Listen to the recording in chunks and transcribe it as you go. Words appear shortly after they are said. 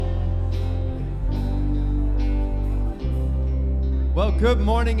Well, good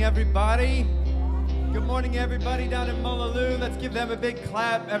morning, everybody. Good morning, everybody down in Mullaloo. Let's give them a big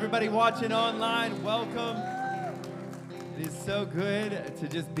clap. Everybody watching online, welcome. It is so good to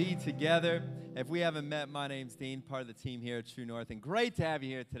just be together. If we haven't met, my name's Dean, part of the team here at True North, and great to have you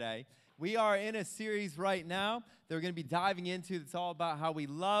here today. We are in a series right now that we're going to be diving into that's all about how we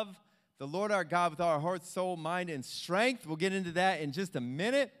love the Lord our God with our heart, soul, mind, and strength. We'll get into that in just a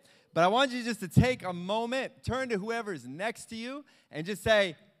minute. But I want you just to take a moment, turn to whoever's next to you, and just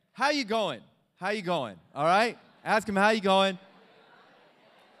say, how you going? How you going? All right? Ask them, how you going?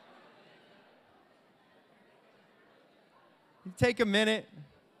 Take a minute.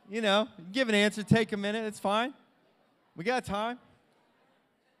 You know, give an answer, take a minute. It's fine. We got time.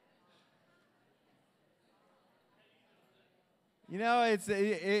 You know,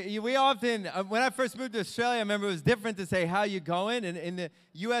 we often, when I first moved to Australia, I remember it was different to say, how you going? And in the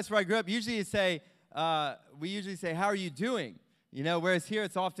U.S. where I grew up, usually you say, we usually say, how are you doing? You know, whereas here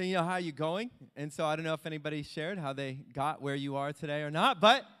it's often, you know, how are you going? And so I don't know if anybody shared how they got where you are today or not,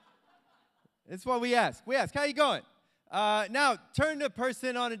 but it's what we ask. We ask, how are you going? Now, turn to a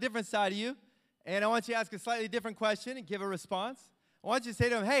person on a different side of you, and I want you to ask a slightly different question and give a response. I want you to say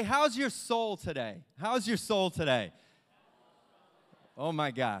to them, hey, how's your soul today? How's your soul today? Oh,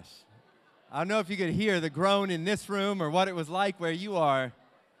 my gosh. I don't know if you could hear the groan in this room or what it was like where you are.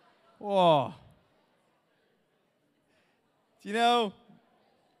 Whoa. You know,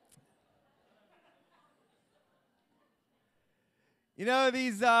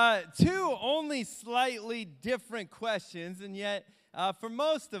 these two only slightly different questions, and yet for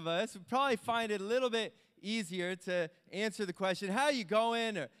most of us, we probably find it a little bit easier to answer the question, how are you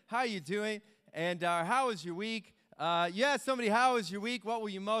going, or how are you doing, and how was your week? You ask somebody, how was your week? What will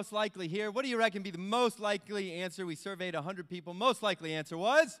you most likely hear? What do you reckon be the most likely answer? We surveyed 100 people. Most likely answer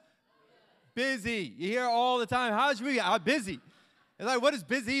was? Busy. You hear all the time, how's your week? I'm busy. It's like, what does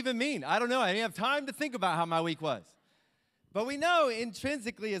busy even mean? I don't know. I didn't have time to think about how my week was. But we know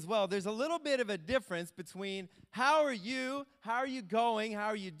intrinsically as well, there's a little bit of a difference between how are you going, how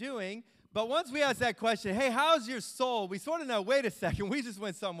are you doing? But once we ask that question, hey, how's your soul? We sort of know, wait a second, we just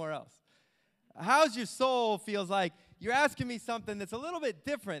went somewhere else. How's your soul feels like you're asking me something that's a little bit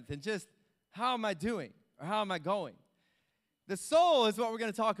different than just how am I doing or how am I going. The soul is what we're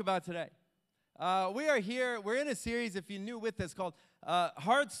going to talk about today. We are here, we're in a series, if you're new with us, called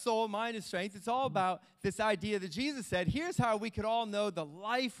Heart, Soul, Mind, and Strength. It's all about this idea that Jesus said, here's how we could all know the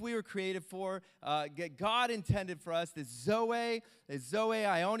life we were created for, God intended for us, this Zoe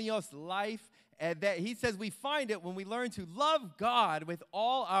Ionios life, and that he says we find it when we learn to love God with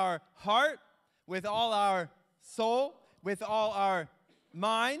all our heart, with all our soul, with all our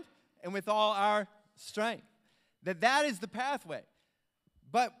mind, and with all our strength. That is the pathway.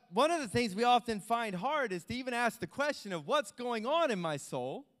 But one of the things we often find hard is to even ask the question of what's going on in my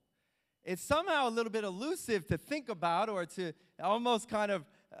soul. It's somehow a little bit elusive to think about or to almost kind of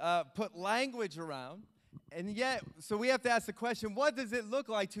put language around. And yet, so we have to ask the question, what does it look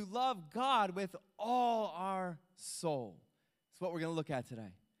like to love God with all our soul? That's what we're going to look at today.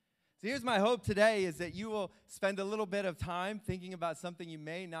 So here's my hope today is that you will spend a little bit of time thinking about something you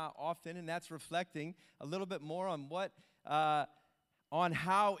may not often, and that's reflecting a little bit more on on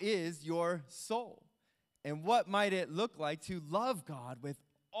how is your soul, and what might it look like to love God with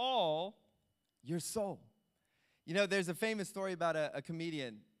all your soul. You know, there's a famous story about a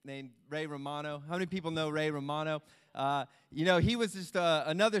comedian named Ray Romano. How many people know Ray Romano? You know, he was just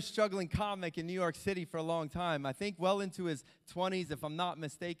another struggling comic in New York City for a long time. I think well into his 20s, if I'm not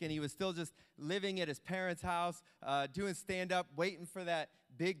mistaken. He was still just living at his parents' house, doing stand-up, waiting for that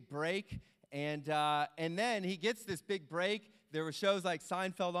big break. And then he gets this big break. There were shows like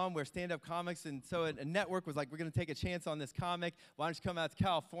Seinfeld on where stand-up comics, and so a network was like, we're going to take a chance on this comic. Why don't you come out to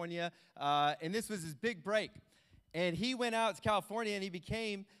California? And this was his big break. And he went out to California, and he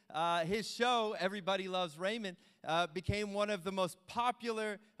became, his show, Everybody Loves Raymond, became one of the most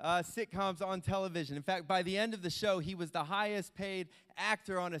popular sitcoms on television. In fact, by the end of the show, he was the highest paid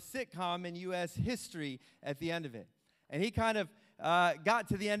actor on a sitcom in U.S. history at the end of it. And he kind of got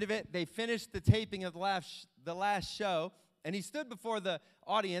to the end of it. They finished the taping of the last show, and he stood before the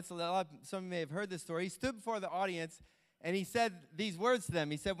audience. Some of you may have heard this story. He stood before the audience, and he said these words to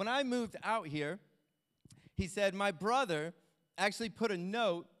them. He said, when I moved out here, he said, my brother actually put a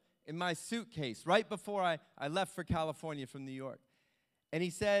note in my suitcase right before I left for California from New York. And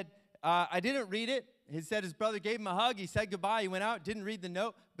he said, I didn't read it. He said his brother gave him a hug. He said goodbye. He went out, didn't read the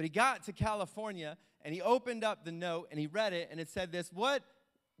note. But he got to California, and he opened up the note, and he read it, and it said this: what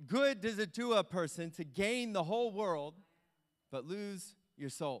good does it do a person to gain the whole world but lose your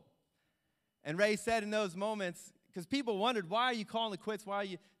soul? And Ray said in those moments, because people wondered, why are you calling it quits? Why are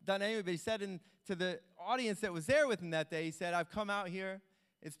you done anyway? But he said to the audience that was there with him that day, he said, I've come out here.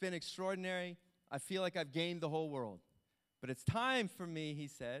 It's been extraordinary. I feel like I've gained the whole world. But it's time for me, he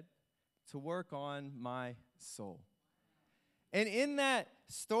said, to work on my soul. And in that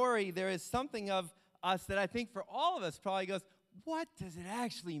story, there is something of us that I think for all of us probably goes, what does it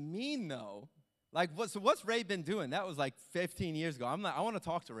actually mean, though? Like, what's Ray been doing? That was like 15 years ago. I want to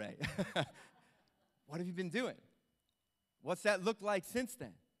talk to Ray. What have you been doing? What's that look like since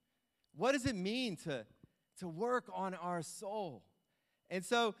then? What does it mean to work on our soul? And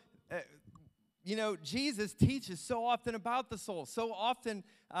so, Jesus teaches so often about the soul. So often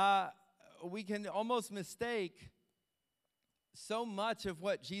we can almost mistake so much of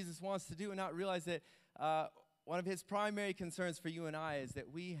what Jesus wants to do and not realize that one of his primary concerns for you and I is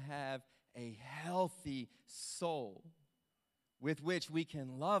that we have a healthy soul with which we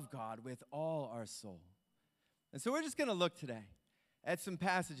can love God with all our soul. And so we're just going to look today at some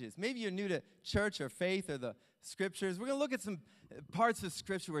passages. Maybe you're new to church or faith or the scriptures. We're going to look at some parts of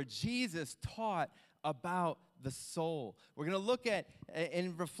scripture where Jesus taught about the soul. We're going to look at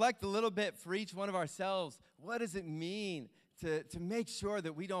and reflect a little bit for each one of ourselves. What does it mean to make sure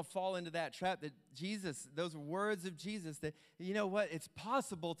that we don't fall into that trap that Jesus, those words of Jesus, that, you know what, it's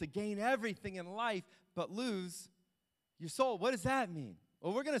possible to gain everything in life but lose your soul. What does that mean?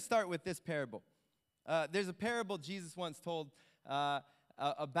 Well, we're going to start with this parable. There's a parable Jesus once told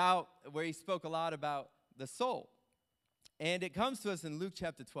about where he spoke a lot about the soul. And it comes to us in Luke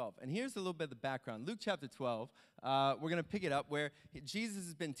chapter 12. And here's a little bit of the background. Luke chapter 12, we're going to pick it up where Jesus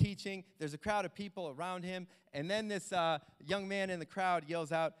has been teaching. There's a crowd of people around him. And then this young man in the crowd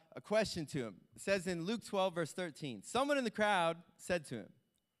yells out a question to him. It says in Luke 12, verse 13, someone in the crowd said to him,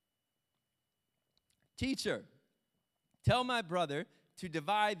 "Teacher, tell my brother to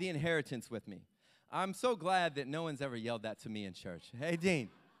divide the inheritance with me." I'm so glad that no one's ever yelled that to me in church. Hey, Dean,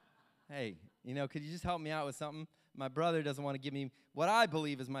 hey, could you just help me out with something? My brother doesn't want to give me what I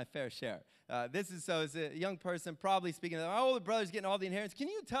believe is my fair share. As a young person probably speaking, my older brother's getting all the inheritance. Can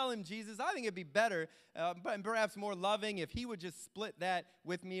you tell him, Jesus, I think it'd be better, but perhaps more loving if he would just split that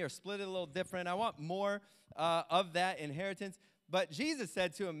with me or split it a little different. I want more of that inheritance. But Jesus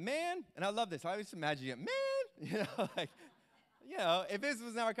said to him, man, and I love this. I always imagine it, man, if this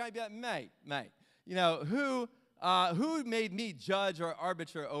was in our country, I'd be like, mate, who made me judge or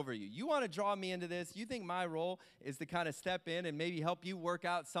arbiter over you? You want to draw me into this? You think my role is to kind of step in and maybe help you work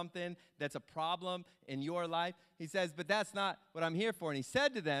out something that's a problem in your life? He says, but that's not what I'm here for. And he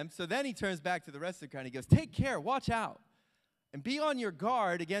said to them, so then he turns back to the rest of the crowd and he goes, take care, watch out, and be on your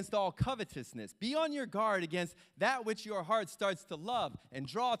guard against all covetousness. Be on your guard against that which your heart starts to love and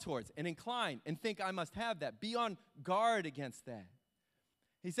draw towards and incline and think I must have that. Be on guard against that.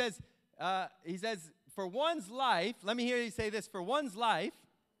 He says, for one's life, let me hear you say this, for one's life.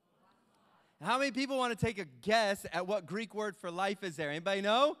 How many people want to take a guess at what Greek word for life is there? Anybody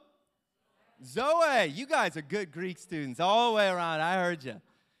know? Zoe. You guys are good Greek students all the way around. I heard you.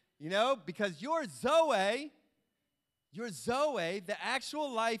 Because your Zoe, the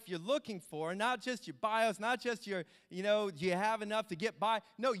actual life you're looking for, not just your bios, not just your, do you have enough to get by?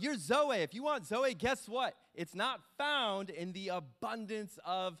 No, your Zoe. If you want Zoe, guess what? It's not found in the abundance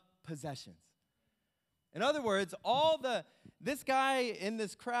of possessions. In other words, this guy in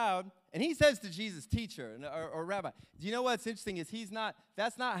this crowd, and he says to Jesus, teacher or rabbi. Do you know what's interesting is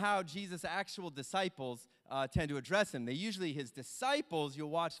that's not how Jesus' actual disciples tend to address him. His disciples, you'll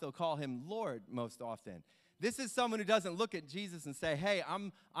watch, they'll call him Lord most often. This is someone who doesn't look at Jesus and say, hey,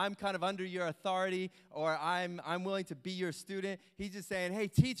 I'm kind of under your authority, or I'm willing to be your student. He's just saying, hey,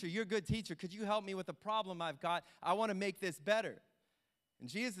 teacher, you're a good teacher. Could you help me with a problem I've got? I want to make this better. And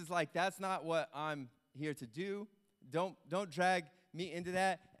Jesus is like, that's not what I'm here to do. Don't drag me into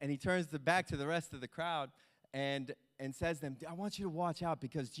that. And he turns back to the rest of the crowd and says to them, I want you to watch out,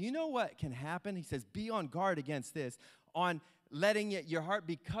 because do you know what can happen? He says, be on guard against this, on letting your heart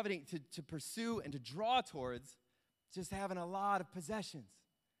be coveting to pursue and to draw towards just having a lot of possessions,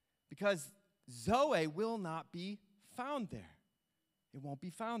 because Zoe will not be found there. It won't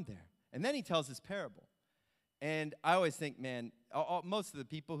be found there. And then he tells this parable. And I always think, man, most of the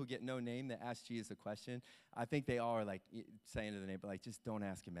people who get no name that ask Jesus a question, I think they all are like saying to the neighbor, like, just don't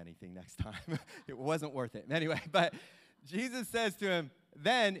ask him anything next time. It wasn't worth it. Anyway, but Jesus says to him,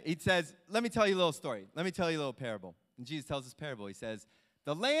 then he says, let me tell you a little story. Let me tell you a little parable. And Jesus tells this parable. He says,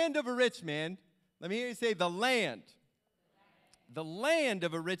 the land of a rich man, let me hear you say the land. The land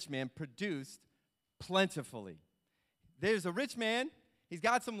of a rich man produced plentifully. There's a rich man. He's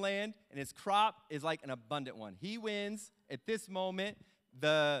got some land, and his crop is like an abundant one. He wins, at this moment,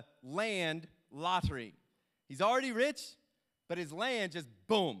 the land lottery. He's already rich, but his land just,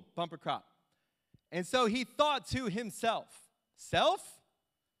 boom, bumper crop. And so he thought to himself, self,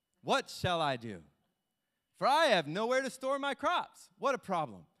 what shall I do? For I have nowhere to store my crops. What a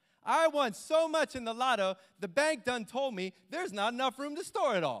problem. I won so much in the lotto, the bank done told me there's not enough room to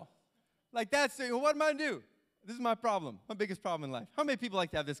store it all. Like that's, what am I going to do? This is my problem, my biggest problem in life. How many people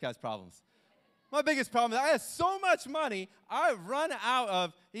like to have this guy's problems? My biggest problem is I have so much money, I've run out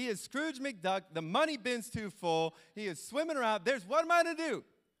of, he is Scrooge McDuck, the money bin's too full, he is swimming around, what am I going to do?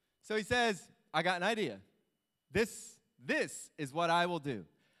 So he says, I got an idea. This is what I will do.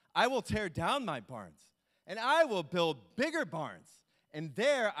 I will tear down my barns, and I will build bigger barns, and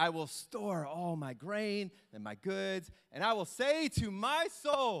there I will store all my grain and my goods, and I will say to my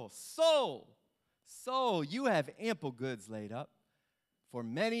soul, soul, you have ample goods laid up for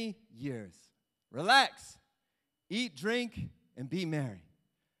many years. Relax, eat, drink, and be merry.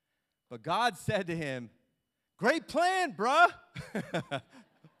 But God said to him, great plan, bruh.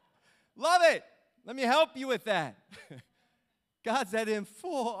 Love it. Let me help you with that. God said to him,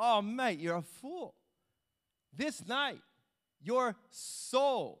 fool, oh, mate, you're a fool. This night, your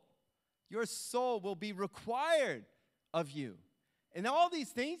soul will be required of you. And all these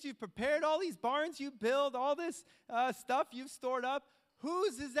things you've prepared, all these barns you build, all this stuff you've stored up,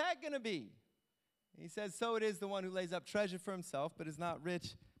 whose is that going to be? He says, so it is the one who lays up treasure for himself, but is not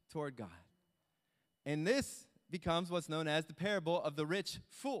rich toward God. And this becomes what's known as the parable of the rich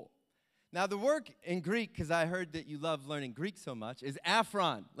fool. Now, the word in Greek, because I heard that you love learning Greek so much, is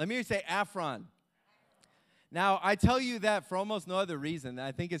aphron. Let me hear you say aphron. Now, I tell you that for almost no other reason.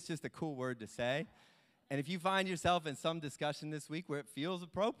 I think it's just a cool word to say. And if you find yourself in some discussion this week where it feels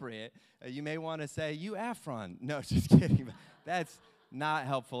appropriate, you may want to say, you aphron. No, just kidding. That's not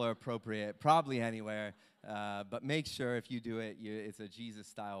helpful or appropriate, probably anywhere. But make sure if you do it, it's a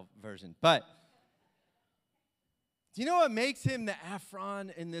Jesus-style version. But do you know what makes him the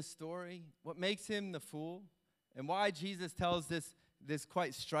aphron in this story? What makes him the fool? And why Jesus tells this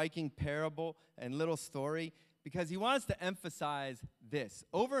quite striking parable and little story? Because he wants to emphasize this.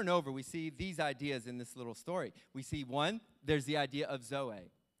 Over and over, we see these ideas in this little story. We see, one, there's the idea of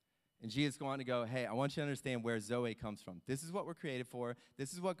Zoe. And Jesus is going to go, hey, I want you to understand where Zoe comes from. This is what we're created for.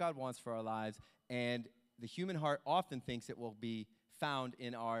 This is what God wants for our lives. And the human heart often thinks it will be found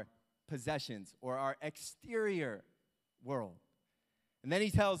in our possessions or our exterior world. And then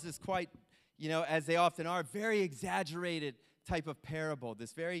he tells this quite, as they often are, very exaggerated type of parable,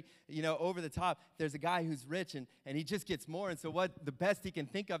 this very, over the top. There's a guy who's rich and he just gets more. And so what the best he can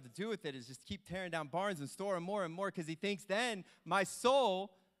think of to do with it is just keep tearing down barns and storing more and more because he thinks then my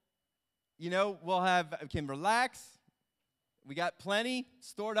soul, can relax. We got plenty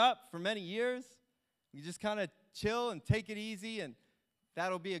stored up for many years. We just kind of chill and take it easy and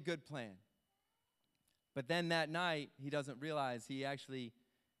that'll be a good plan. But then that night, he doesn't realize he's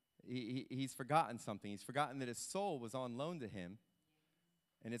forgotten something. He's forgotten that his soul was on loan to him,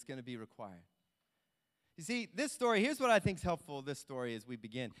 and it's going to be required. You see, this story, here's what I think is helpful, this story, as we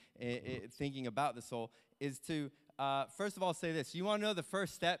begin thinking about the soul, is to, first of all, say this. You want to know the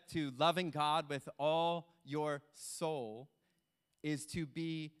first step to loving God with all your soul is to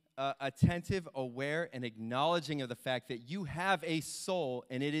be attentive, aware, and acknowledging of the fact that you have a soul,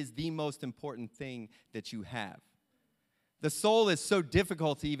 and it is the most important thing that you have. The soul is so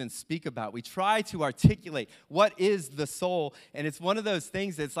difficult to even speak about. We try to articulate what is the soul, and it's one of those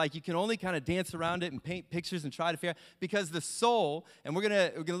things that's like you can only kind of dance around it and paint pictures and try to figure out, because the soul, and we're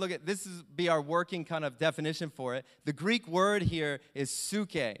gonna look at, be our working kind of definition for it. The Greek word here is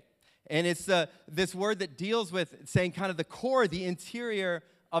suke, and it's this word that deals with saying kind of the core, the interior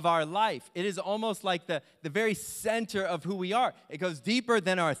of our life. It is almost like the very center of who we are. It goes deeper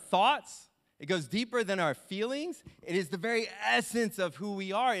than our thoughts. It goes deeper than our feelings. It is the very essence of who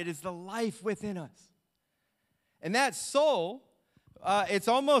we are. It is the life within us. And that soul, it's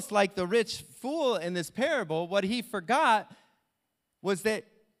almost like the rich fool in this parable. What he forgot was that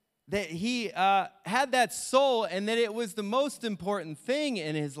he had that soul and that it was the most important thing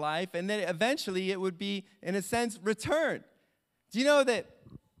in his life and that eventually it would be, in a sense, returned. Do you know that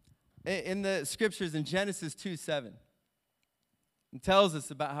in the scriptures in Genesis 2:7, it tells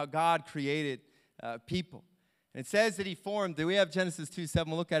us about how God created people. And it says that he formed, do we have Genesis 2:7?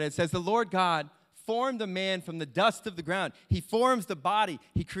 We'll look at it. It says, the Lord God formed a man from the dust of the ground. He forms the body.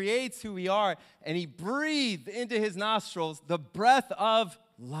 He creates who we are. And he breathed into his nostrils the breath of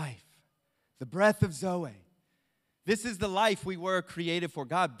life, the breath of Zoe. This is the life we were created for.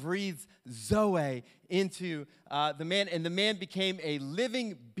 God breathes Zoe into the man, and the man became a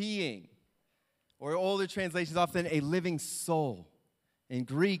living being, or older translations often a living soul. In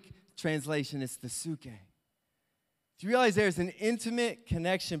Greek translation, it's the suke. Do you realize there's an intimate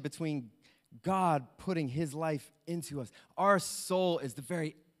connection between God putting his life into us? Our soul is the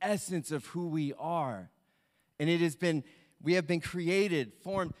very essence of who we are. And we have been created,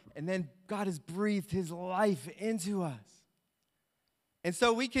 formed, and then God has breathed his life into us. And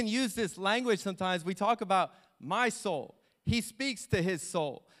so we can use this language sometimes. We talk about my soul. He speaks to his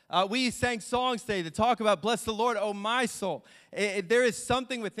soul. We sang songs today that talk about, bless the Lord, oh my soul. There is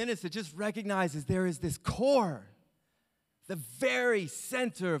something within us that just recognizes there is this core, the very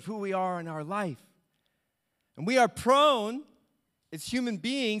center of who we are in our life. And we are prone, as human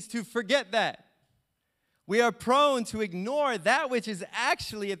beings, to forget that. We are prone to ignore that which is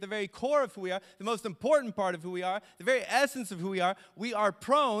actually at the very core of who we are, the most important part of who we are, the very essence of who we are. We are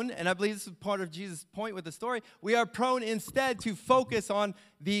prone, and I believe this is part of Jesus' point with the story, we are prone instead to focus on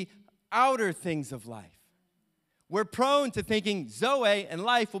the outer things of life. We're prone to thinking Zoe and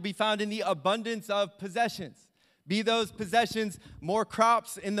life will be found in the abundance of possessions. Be those possessions more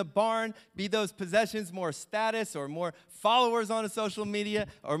crops in the barn, be those possessions more status or more followers on a social media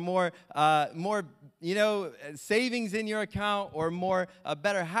or more savings in your account or more a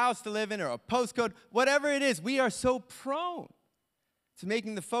better house to live in or a postcode, whatever it is, we are so prone to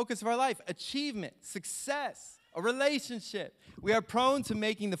making the focus of our life achievement, success, a relationship. We are prone to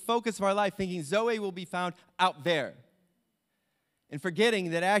making the focus of our life thinking Zoe will be found out there. And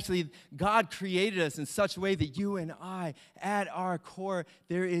forgetting that actually God created us in such a way that you and I, at our core,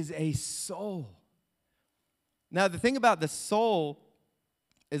 there is a soul. Now, the thing about the soul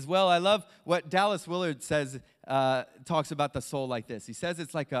as well, I love what Dallas Willard says, talks about the soul like this. He says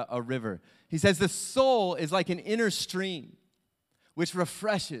it's like a river. He says the soul is like an inner stream which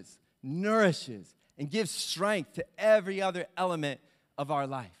refreshes, nourishes, and gives strength to every other element of our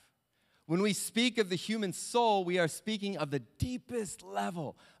life. When we speak of the human soul, we are speaking of the deepest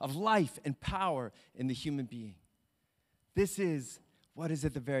level of life and power in the human being. This is what is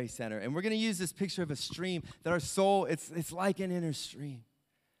at the very center. And we're going to use this picture of a stream, that our soul, it's like an inner stream.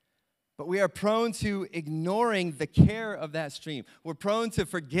 But we are prone to ignoring the care of that stream. We're prone to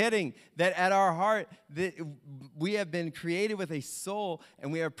forgetting that at our heart, that we have been created with a soul,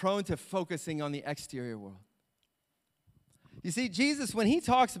 and we are prone to focusing on the exterior world. You see, Jesus, when he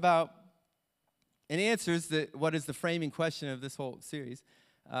talks about and answers what is the framing question of this whole series.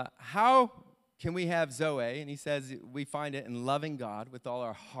 How can we have Zoe? And he says we find it in loving God with all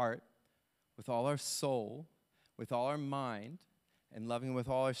our heart, with all our soul, with all our mind, and loving with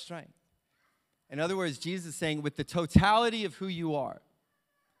all our strength. In other words, Jesus is saying with the totality of who you are,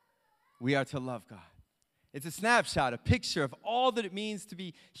 we are to love God. It's a snapshot, a picture of all that it means to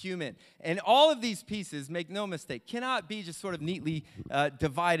be human. And all of these pieces, make no mistake, cannot be just sort of neatly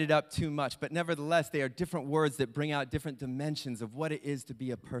divided up too much. But nevertheless, they are different words that bring out different dimensions of what it is to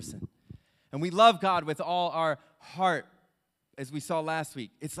be a person. And we love God with all our heart, as we saw last week.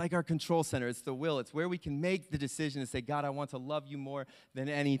 It's like our control center. It's the will. It's where we can make the decision to say, God, I want to love you more than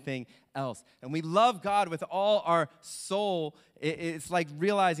anything else. And we love God with all our soul. It's like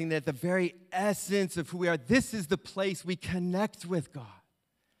realizing that the very essence of who we are, this is the place we connect with God.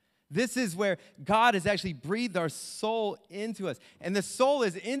 This is where God has actually breathed our soul into us. And the soul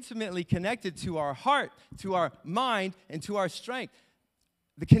is intimately connected to our heart, to our mind, and to our strength.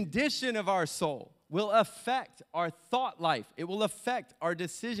 The condition of our soul will affect our thought life. It will affect our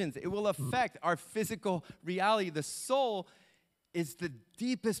decisions. It will affect our physical reality. The soul is the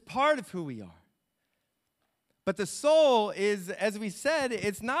deepest part of who we are. But the soul is, as we said,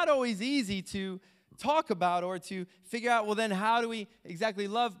 it's not always easy to talk about or to figure out, well, then how do we exactly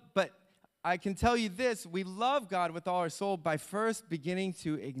love? But I can tell you this, we love God with all our soul by first beginning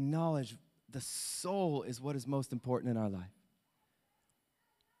to acknowledge the soul is what is most important in our life.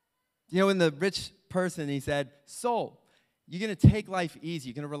 You know, when the rich person, he said, soul, you're going to take life easy.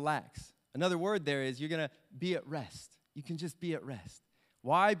 You're going to relax. Another word there is you're going to be at rest. You can just be at rest.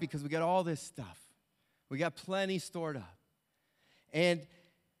 Why? Because we got all this stuff. We got plenty stored up. And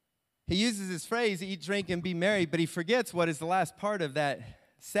he uses this phrase, eat, drink, and be merry, but he forgets what is the last part of that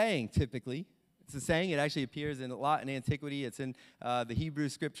saying typically. It's a saying. It actually appears a lot in antiquity. It's in the Hebrew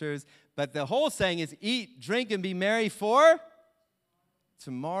scriptures. But the whole saying is eat, drink, and be merry for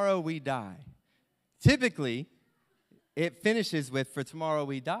tomorrow we die. Typically, it finishes with, for tomorrow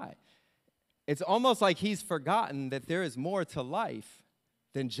we die. It's almost like he's forgotten that there is more to life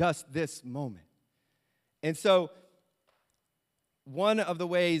than just this moment. And so, one of the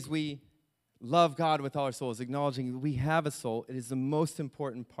ways we love God with all our soul is acknowledging that we have a soul. It is the most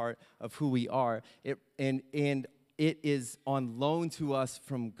important part of who we are. And it is on loan to us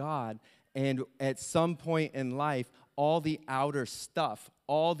from God. And at some point in life, all the outer stuff,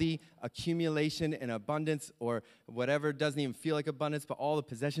 all the accumulation and abundance, or whatever doesn't even feel like abundance, but all the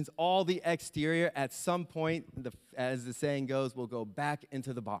possessions, all the exterior, at some point, as the saying goes, will go back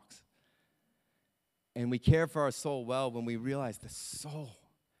into the box. And we care for our soul well when we realize the soul,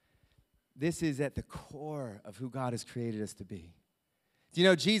 this is at the core of who God has created us to be. Do you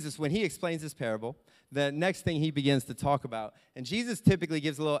know Jesus, when he explains this parable, the next thing he begins to talk about, and Jesus typically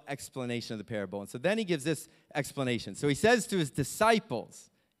gives a little explanation of the parable, and so then he gives this explanation. So he says to his disciples,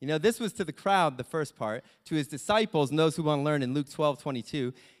 this was to the crowd, the first part, to his disciples and those who want to learn in Luke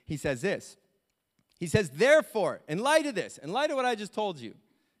 12:22, he says this. He says, therefore, in light of this, in light of what I just told you,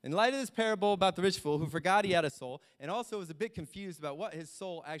 in light of this parable about the rich fool who forgot he had a soul and also was a bit confused about what his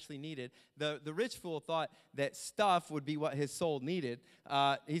soul actually needed, the rich fool thought that stuff would be what his soul needed.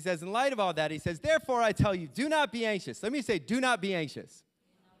 He says, in light of all that, he says, therefore I tell you, do not be anxious. Let me say, do not be anxious.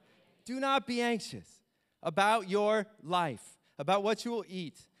 Do not be anxious about your life, about what you will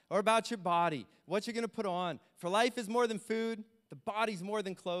eat, or about your body, what you're going to put on. For life is more than food, the body's more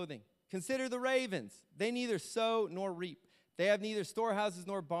than clothing. Consider the ravens. They neither sow nor reap. They have neither storehouses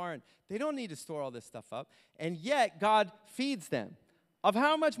nor barn. They don't need to store all this stuff up. And yet, God feeds them. Of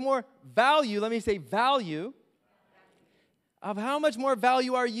how much more value, let me say value, of how much more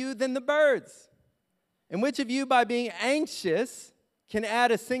value are you than the birds? And which of you, by being anxious, can add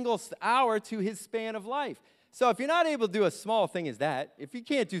a single hour to his span of life? So if you're not able to do a small thing as that, if you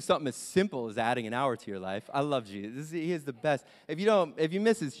can't do something as simple as adding an hour to your life, I love Jesus. He is the best. If you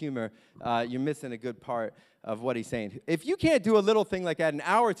miss his humor, you're missing a good part of what he's saying. If you can't do a little thing like add an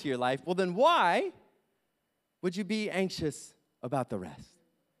hour to your life, well then why would you be anxious about the rest?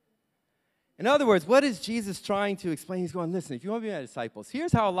 In other words, what is Jesus trying to explain? He's going, listen, if you want to be my disciples,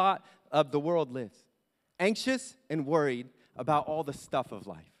 here's how a lot of the world lives. Anxious and worried about all the stuff of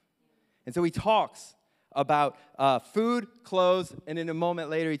life. And so he talks about food, clothes, and in a moment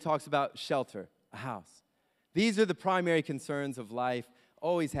later he talks about shelter, a house. These are the primary concerns of life,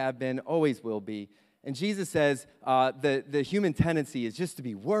 always have been, always will be. And Jesus says the human tendency is just to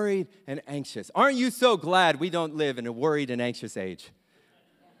be worried and anxious. Aren't you so glad we don't live in a worried and anxious age?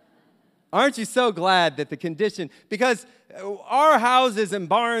 Aren't you so glad that the condition, because our houses and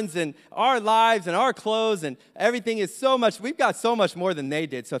barns and our lives and our clothes and everything is so much, we've got so much more than they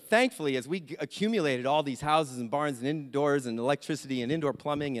did. So thankfully, as we accumulated all these houses and barns and indoors and electricity and indoor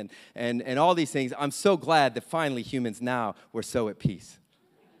plumbing and all these things, I'm so glad that finally humans now we're so at peace.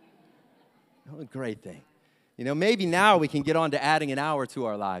 What a great thing. Maybe now we can get on to adding an hour to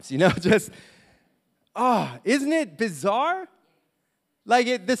our lives. Isn't it bizarre?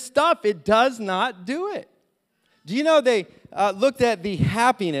 Like the stuff, it does not do it. Do you know they looked at the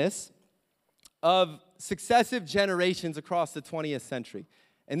happiness of successive generations across the 20th century?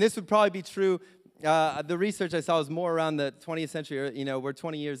 And this would probably be true. The research I saw was more around the 20th century. We're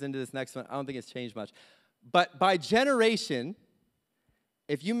 20 years into this next one. I don't think it's changed much. But by generation,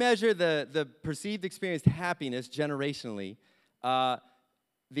 if you measure the perceived experienced happiness generationally,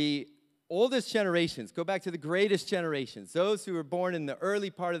 the oldest generations, go back to the greatest generations, those who were born in the early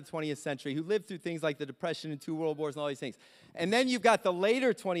part of the 20th century, who lived through things like the Depression and 2 World Wars and all these things. And then you've got the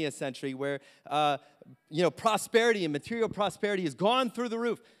later 20th century where, prosperity and material prosperity has gone through the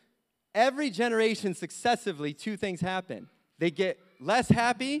roof. Every generation successively, 2 things happen. They get less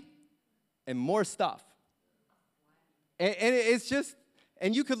happy and more stuff. And it's just,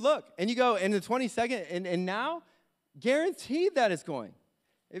 and you could look, and you go, in the 22nd, and now, guaranteed that it's going.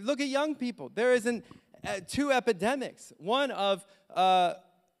 Look at young people. There isn't 2 epidemics. One of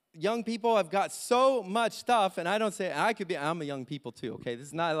young people have got so much stuff, and I don't say, I'm a young people too, okay? This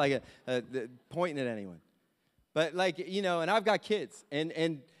is not like a pointing at anyone. But and I've got kids,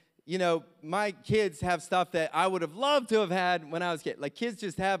 and my kids have stuff that I would have loved to have had when I was a kid. Like kids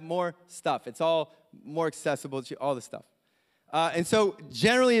just have more stuff. It's all more accessible to all the stuff. And so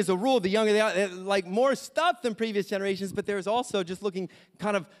generally, as a rule, the younger they are, like more stuff than previous generations, but there's also, just looking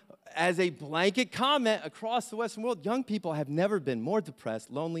kind of as a blanket comment across the Western world, young people have never been more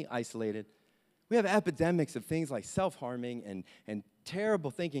depressed, lonely, isolated. We have epidemics of things like self-harming and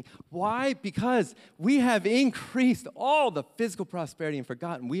terrible thinking. Why? Because we have increased all the physical prosperity and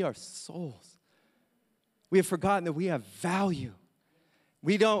forgotten we are souls. We have forgotten that we have value.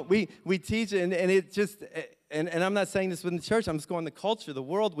 We teach it, and it just... And I'm not saying this within the church, I'm just going the culture, the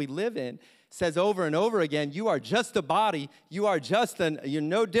world we live in says over and over again, you are just a body, you're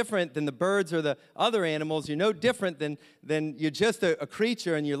no different than the birds or the other animals, you're no different than you're just a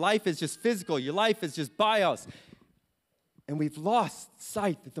creature, and your life is just physical, your life is just bios. And we've lost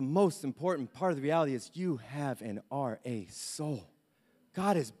sight that the most important part of the reality is you have and are a soul.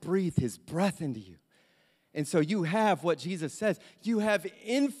 God has breathed his breath into you. And so you have what Jesus says. You have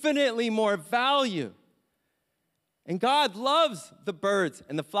infinitely more value. And God loves the birds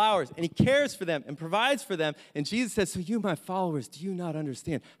and the flowers, and he cares for them and provides for them. And Jesus says, so you, my followers, do you not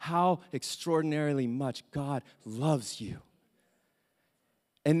understand how extraordinarily much God loves you?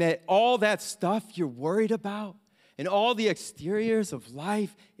 And that all that stuff you're worried about and all the exteriors of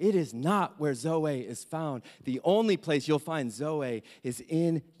life, it is not where Zoe is found. The only place you'll find Zoe is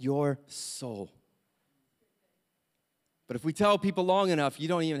in your soul. But if we tell people long enough, you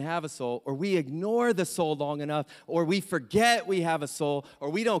don't even have a soul, or we ignore the soul long enough, or we forget we have a soul, or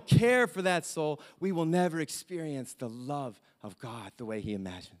we don't care for that soul, we will never experience the love of God the way he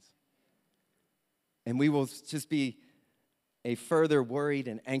imagines. And we will just be a further worried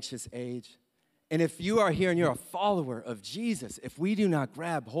and anxious age. And if you are here and you're a follower of Jesus, if we do not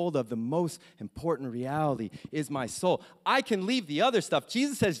grab hold of the most important reality is my soul, I can leave the other stuff.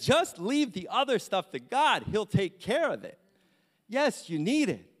 Jesus says, just leave the other stuff to God. He'll take care of it. Yes, you need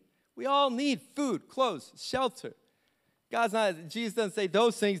it. We all need food, clothes, shelter. Jesus doesn't say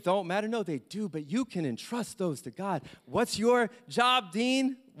those things don't matter. No, they do, but you can entrust those to God. What's your job,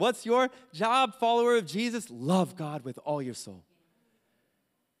 Dean? What's your job, follower of Jesus? Love God with all your soul.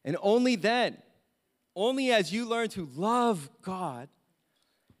 And only then, only as you learn to love God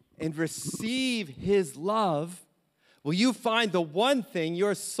and receive his love, will you find the one thing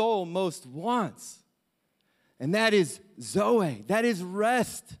your soul most wants. And that is Zoe. That is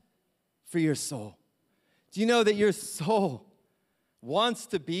rest for your soul. Do you know that your soul wants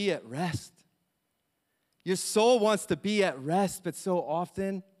to be at rest? Your soul wants to be at rest, but so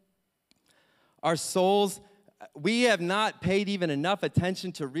often our souls, we have not paid even enough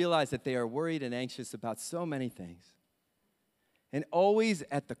attention to realize that they are worried and anxious about so many things. And always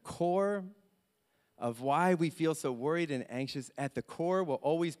at the core of why we feel so worried and anxious, at the core will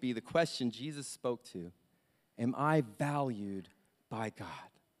always be the question Jesus spoke to. Am I valued by God?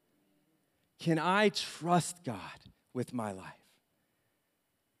 Can I trust God with my life?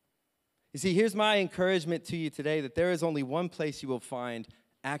 You see, here's my encouragement to you today, that there is only one place you will find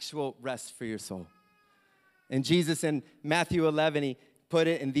actual rest for your soul. And Jesus in Matthew 11, he put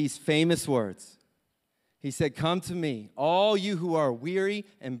it in these famous words. He said, come to me, all you who are weary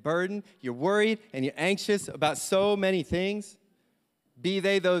and burdened, you're worried and you're anxious about so many things, be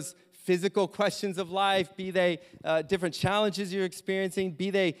they those physical questions of life, be they different challenges you're experiencing,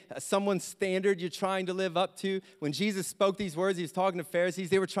 be they someone's standard you're trying to live up to. When Jesus spoke these words, he was talking to Pharisees.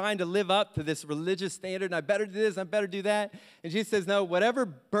 They were trying to live up to this religious standard, and I better do this, I better do that. And Jesus says, no, whatever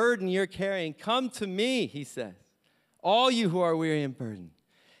burden you're carrying, come to me, he says, all you who are weary and burdened,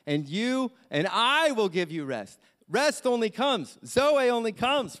 and I will give you rest. Rest only comes, Zoe only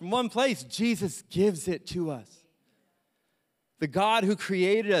comes from one place. Jesus gives it to us. The God who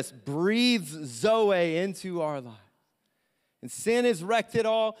created us breathes Zoe into our lives. And sin has wrecked it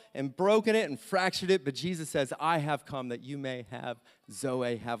all and broken it and fractured it, but Jesus says, I have come that you may have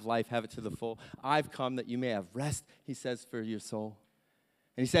Zoe, have life, have it to the full. I've come that you may have rest, he says, for your soul.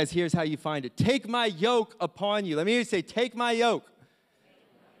 And he says, here's how you find it. Take my yoke upon you. Let me hear you say, take my yoke.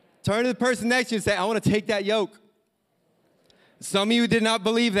 Turn to the person next to you and say, I want to take that yoke. Some of you did not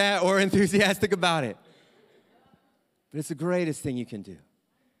believe that or enthusiastic about it. But it's the greatest thing you can do.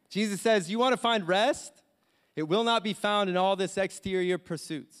 Jesus says, you want to find rest? It will not be found in all this exterior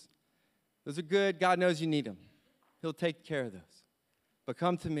pursuits. Those are good. God knows you need them. He'll take care of those. But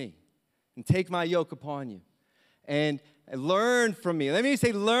come to me and take my yoke upon you and learn from me. Let me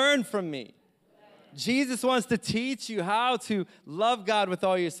say, learn from me. Jesus wants to teach you how to love God with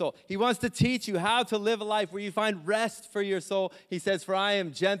all your soul. He wants to teach you how to live a life where you find rest for your soul. He says, for I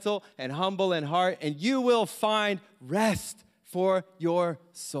am gentle and humble in heart, and you will find rest for your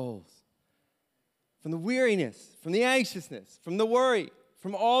souls. From the weariness, from the anxiousness, from the worry,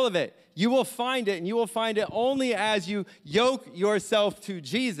 from all of it, you will find it, and you will find it only as you yoke yourself to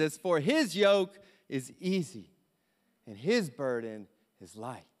Jesus, for his yoke is easy, and his burden is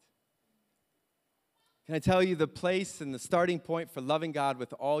light. Can I tell you, the place and the starting point for loving God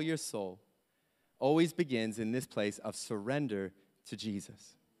with all your soul always begins in this place of surrender to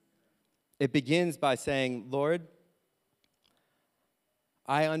Jesus. It begins by saying, Lord,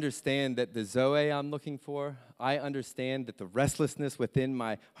 I understand that the Zoe I'm looking for, I understand that the restlessness within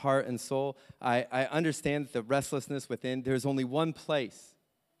my heart and soul, I understand that the restlessness within, there's only one place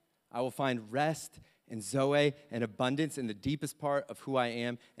I will find rest and Zoe and abundance in the deepest part of who I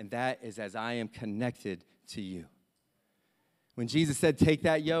am, and that is as I am connected to you. When Jesus said, take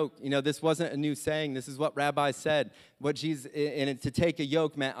that yoke, this wasn't a new saying. This is what rabbis said. What Jesus, and to take a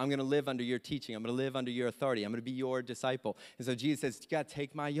yoke meant, I'm going to live under your teaching. I'm going to live under your authority. I'm going to be your disciple. And so Jesus says, you got to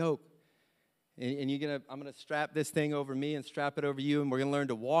take my yoke. I'm gonna strap this thing over me and strap it over you, and we're gonna learn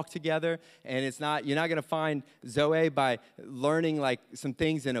to walk together. And you're not gonna find Zoe by learning like some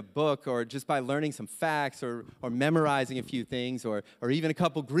things in a book, or just by learning some facts, or memorizing a few things, or even a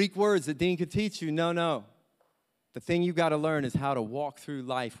couple Greek words that Dean could teach you. No. The thing you gotta learn is how to walk through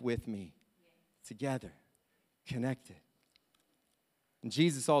life with me, together, connected. And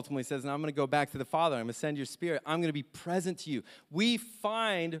Jesus ultimately says, "Now I'm going to go back to the Father. I'm going to send your Spirit. I'm going to be present to you." We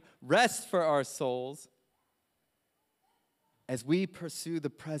find rest for our souls as we pursue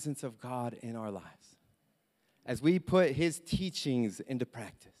the presence of God in our lives, as we put his teachings into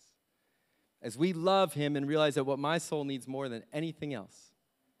practice, as we love him and realize that what my soul needs more than anything else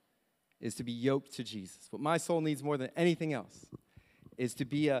is to be yoked to Jesus. What my soul needs more than anything else is to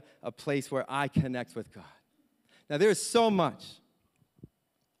be a place where I connect with God. Now, there's so much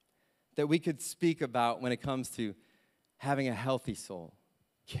that we could speak about when it comes to having a healthy soul,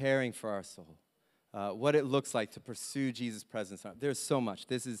 caring for our soul, what it looks like to pursue Jesus' presence. There's so much.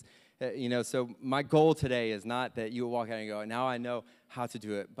 This is, so my goal today is not that you walk out and go, now I know how to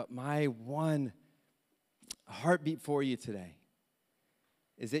do it, but my one heartbeat for you today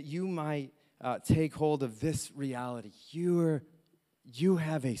is that you might take hold of this reality. You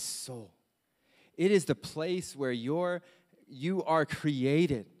have a soul. It is the place where you are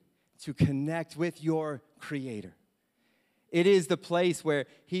created to connect with your Creator. It is the place where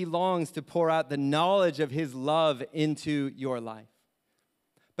he longs to pour out the knowledge of his love into your life.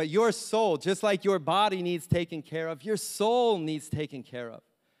 But your soul, just like your body needs taken care of, your soul needs taken care of.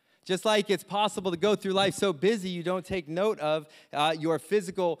 Just like it's possible to go through life so busy you don't take note of your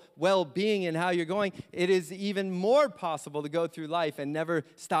physical well-being and how you're going, it is even more possible to go through life and never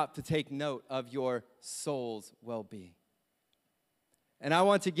stop to take note of your soul's well-being. And I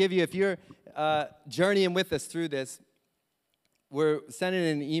want to give you, if you're journeying with us through this, we're sending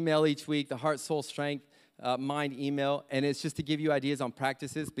an email each week, the Heart, Soul, Strength, Mind email, and it's just to give you ideas on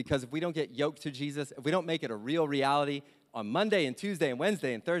practices, because if we don't get yoked to Jesus, if we don't make it a real reality on Monday and Tuesday and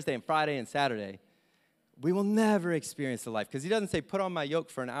Wednesday and Thursday and Friday and Saturday, we will never experience the life. Because he doesn't say, put on my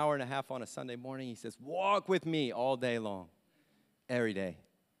yoke for an hour and a half on a Sunday morning. He says, walk with me all day long, every day,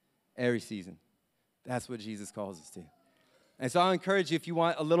 every season. That's what Jesus calls us to. And so I'll encourage you, if you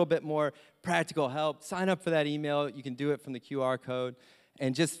want a little bit more practical help, sign up for that email. You can do it from the QR code,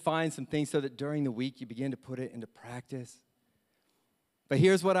 and just find some things so that during the week you begin to put it into practice. But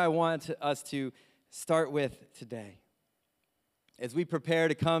here's what I want us to start with today. As we prepare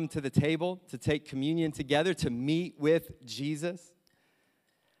to come to the table, to take communion together, to meet with Jesus,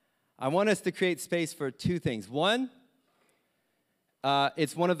 I want us to create space for two things. One,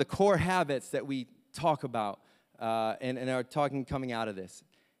 it's one of the core habits that we talk about and are talking coming out of this.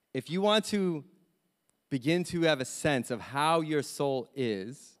 If you want to begin to have a sense of how your soul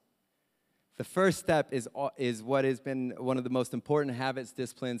is, the first step is what has been one of the most important habits,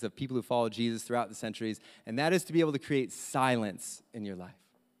 disciplines of people who follow Jesus throughout the centuries, and that is to be able to create silence in your life.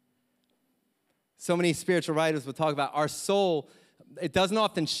 So many spiritual writers will talk about our soul. It doesn't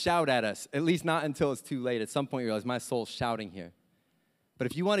often shout at us, at least not until it's too late. At some point you realize, my soul's shouting here. But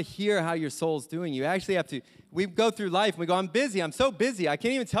if you want to hear how your soul's doing, you actually have to, we go through life and we go, I'm busy, I'm so busy. I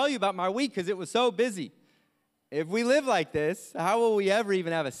can't even tell you about my week because it was so busy. If we live like this, how will we ever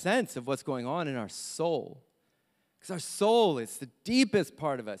even have a sense of what's going on in our soul? Because our soul is the deepest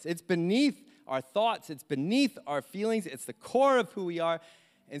part of us. It's beneath our thoughts. It's beneath our feelings. It's the core of who we are.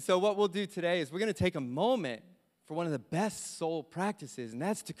 And so what we'll do today is we're going to take a moment for one of the best soul practices, and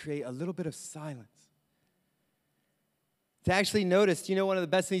that's to create a little bit of silence. To actually notice, one of the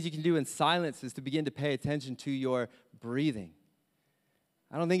best things you can do in silence is to begin to pay attention to your breathing.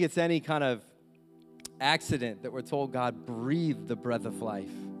 I don't think it's any kind of accident that we're told God breathed the breath of life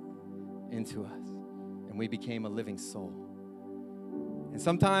into us, and we became a living soul. And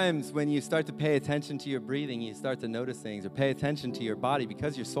sometimes when you start to pay attention to your breathing, you start to notice things, or pay attention to your body,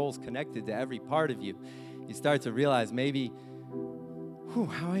 because your soul's connected to every part of you, you start to realize maybe,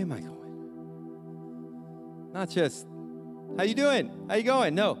 how am I going? Not just, how you doing? How you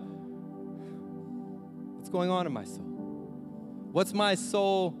going? No. What's going on in my soul? What's my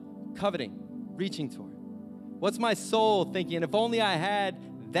soul coveting, reaching toward? What's my soul thinking? If only I had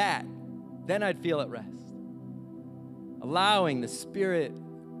that, then I'd feel at rest. Allowing the Spirit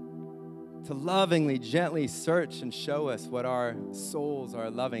to lovingly, gently search and show us what our souls are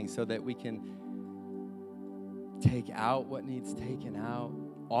loving, so that we can take out what needs taken out,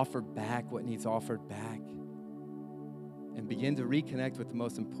 offer back what needs offered back, and begin to reconnect with the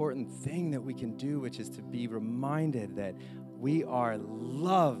most important thing that we can do, which is to be reminded that we are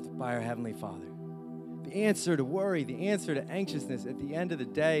loved by our Heavenly Father, The answer to worry, the answer to anxiousness at the end of the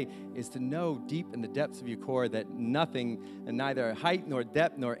day is to know deep in the depths of your core that nothing, and neither height nor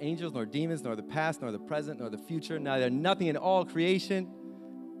depth, nor angels, nor demons, nor the past, nor the present, nor the future, nothing in all creation,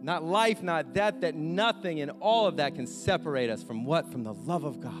 not life, not death, that nothing in all of that can separate us from what? From the love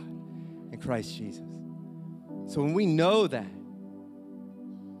of God in Christ Jesus. So when we know that,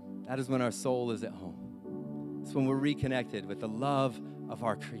 that is when our soul is at home. It's when we're reconnected with the love of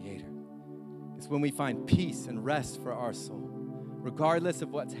our Creator. It's when we find peace and rest for our soul, regardless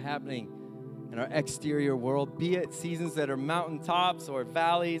of what's happening in our exterior world, be it seasons that are mountaintops or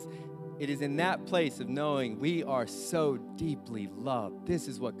valleys. It is in that place of knowing we are so deeply loved. This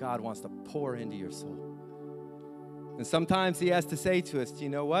is what God wants to pour into your soul. And sometimes He has to say to us, you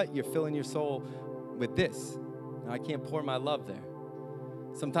know what? You're filling your soul with this. Now, I can't pour my love there.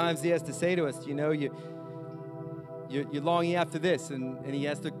 Sometimes He has to say to us, you know, you're longing after this, and He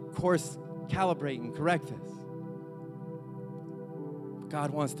has to course calibrate and correct us.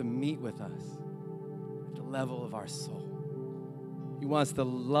 God wants to meet with us at the level of our soul. He wants to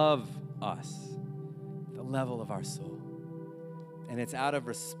love us at the level of our soul. And it's out of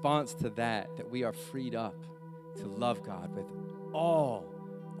response to that we are freed up to love God with all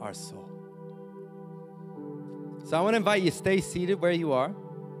our soul. So I want to invite you to stay seated where you are,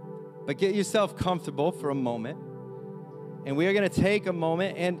 but get yourself comfortable for a moment. And we are going to take a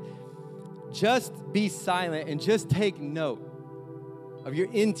moment and just be silent and just take note of your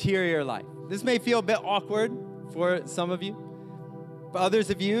interior life. This may feel a bit awkward for some of you. For others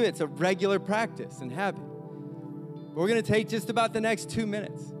of you, it's a regular practice and habit. But we're going to take just about the next 2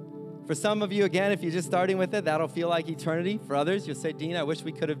 minutes. For some of you, again, if you're just starting with it, that'll feel like eternity. For others, you'll say, Dean, I wish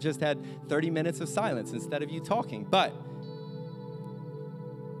we could have just had 30 minutes of silence instead of you talking. But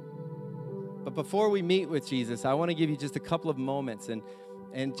before we meet with Jesus, I want to give you just a couple of moments and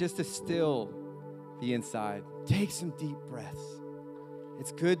just to still the inside. Take some deep breaths.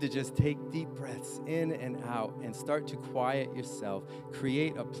 It's good to just take deep breaths in and out and start to quiet yourself.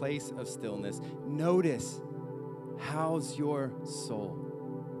 Create a place of stillness. Notice, how's your soul?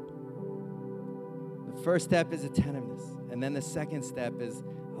 The first step is attentiveness. And then the second step is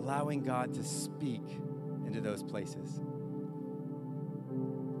allowing God to speak into those places.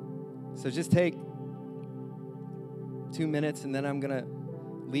 So just take 2 minutes, and then I'm going to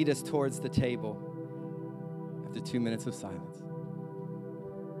lead us towards the table after 2 minutes of silence.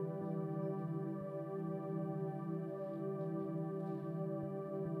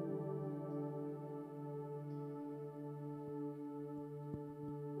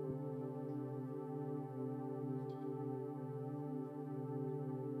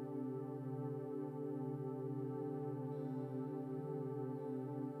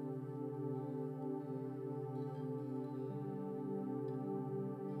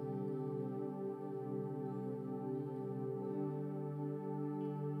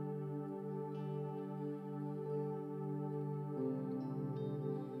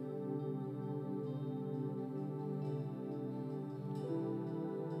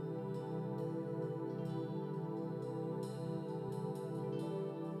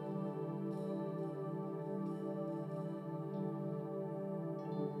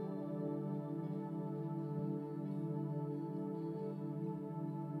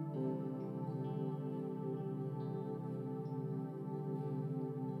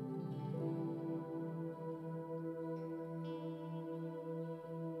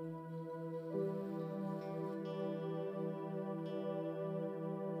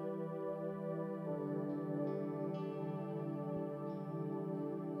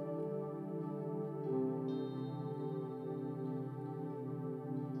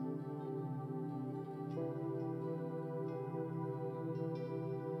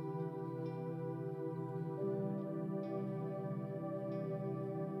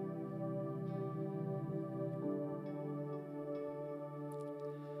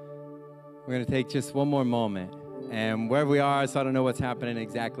 We're going to take just one more moment. And wherever we are, so I don't know what's happening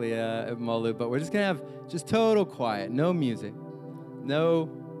exactly at Molu, but we're just going to have just total quiet, no music,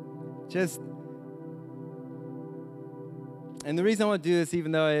 just. And the reason I want to do this,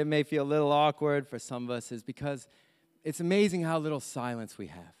 even though it may feel a little awkward for some of us, is because it's amazing how little silence we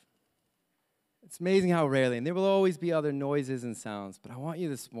have. It's amazing how rarely, and there will always be other noises and sounds, but I want you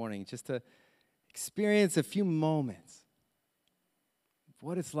this morning just to experience a few moments of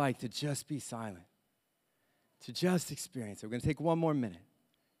what it's like to just be silent, to just experience it. We're going to take one more minute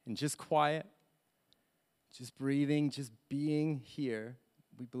and just quiet, just breathing, just being here.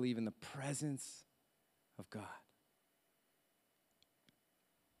 We believe in the presence of God.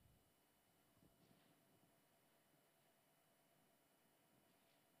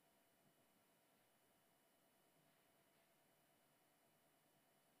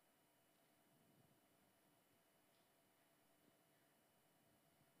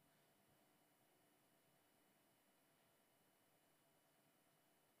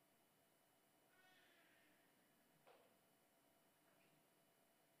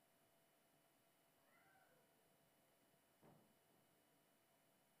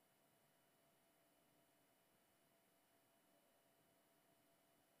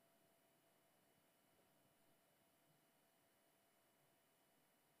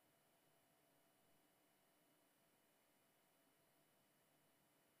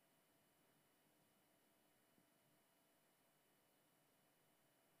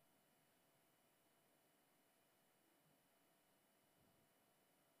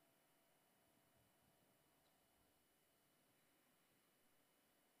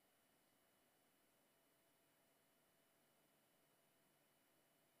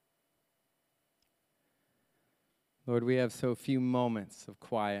 Lord, we have so few moments of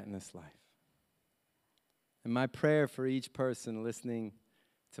quiet in this life. And my prayer for each person listening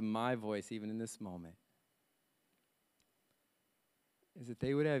to my voice, even in this moment, is that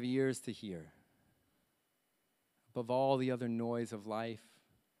they would have ears to hear. Above all the other noise of life,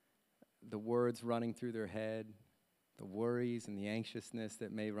 the words running through their head, the worries and the anxiousness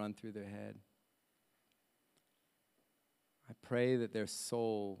that may run through their head, I pray that their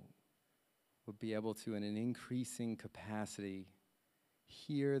soul would be able to, in an increasing capacity,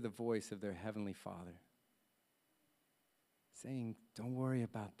 hear the voice of their Heavenly Father saying, don't worry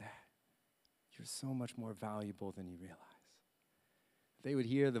about that. You're so much more valuable than you realize. They would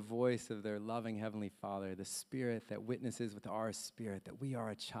hear the voice of their loving Heavenly Father, the Spirit that witnesses with our spirit that we are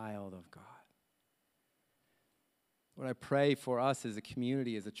a child of God. Lord, I pray for us as a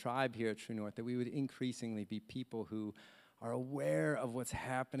community, as a tribe here at True North, that we would increasingly be people who are aware of what's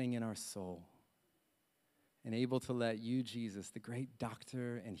happening in our soul and able to let you, Jesus, the great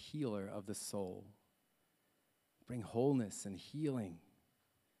doctor and healer of the soul, bring wholeness and healing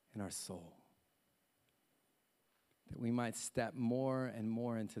in our soul. That we might step more and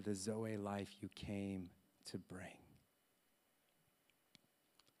more into the Zoe life you came to bring.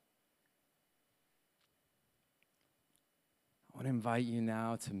 I want to invite you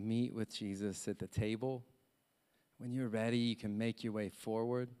now to meet with Jesus at the table. When you're ready, you can make your way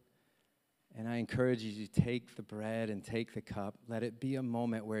forward. And I encourage you to take the bread and take the cup. Let it be a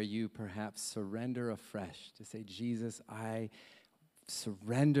moment where you perhaps surrender afresh to say, Jesus, I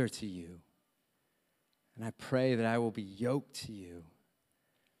surrender to you. And I pray that I will be yoked to you.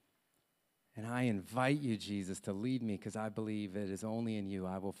 And I invite you, Jesus, to lead me because I believe it is only in you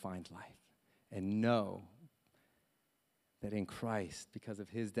I will find life. And know that in Christ, because of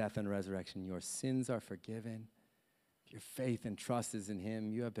his death and resurrection, your sins are forgiven. If your faith and trust is in him,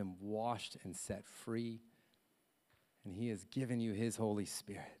 you have been washed and set free. And he has given you his Holy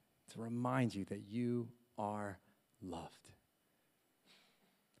Spirit to remind you that you are loved.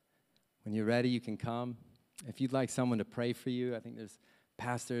 When you're ready, you can come. If you'd like someone to pray for you, I think there's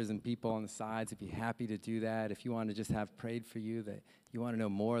pastors and people on the sides. I'd be happy to do that. If you want to just have prayed for you, that you want to know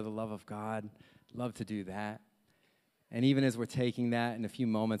more of the love of God, love to do that. And even as we're taking that, in a few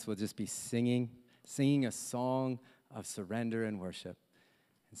moments, we'll just be singing a song of surrender and worship.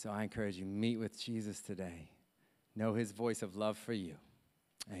 And so I encourage you, meet with Jesus today. Know his voice of love for you.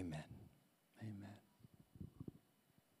 Amen.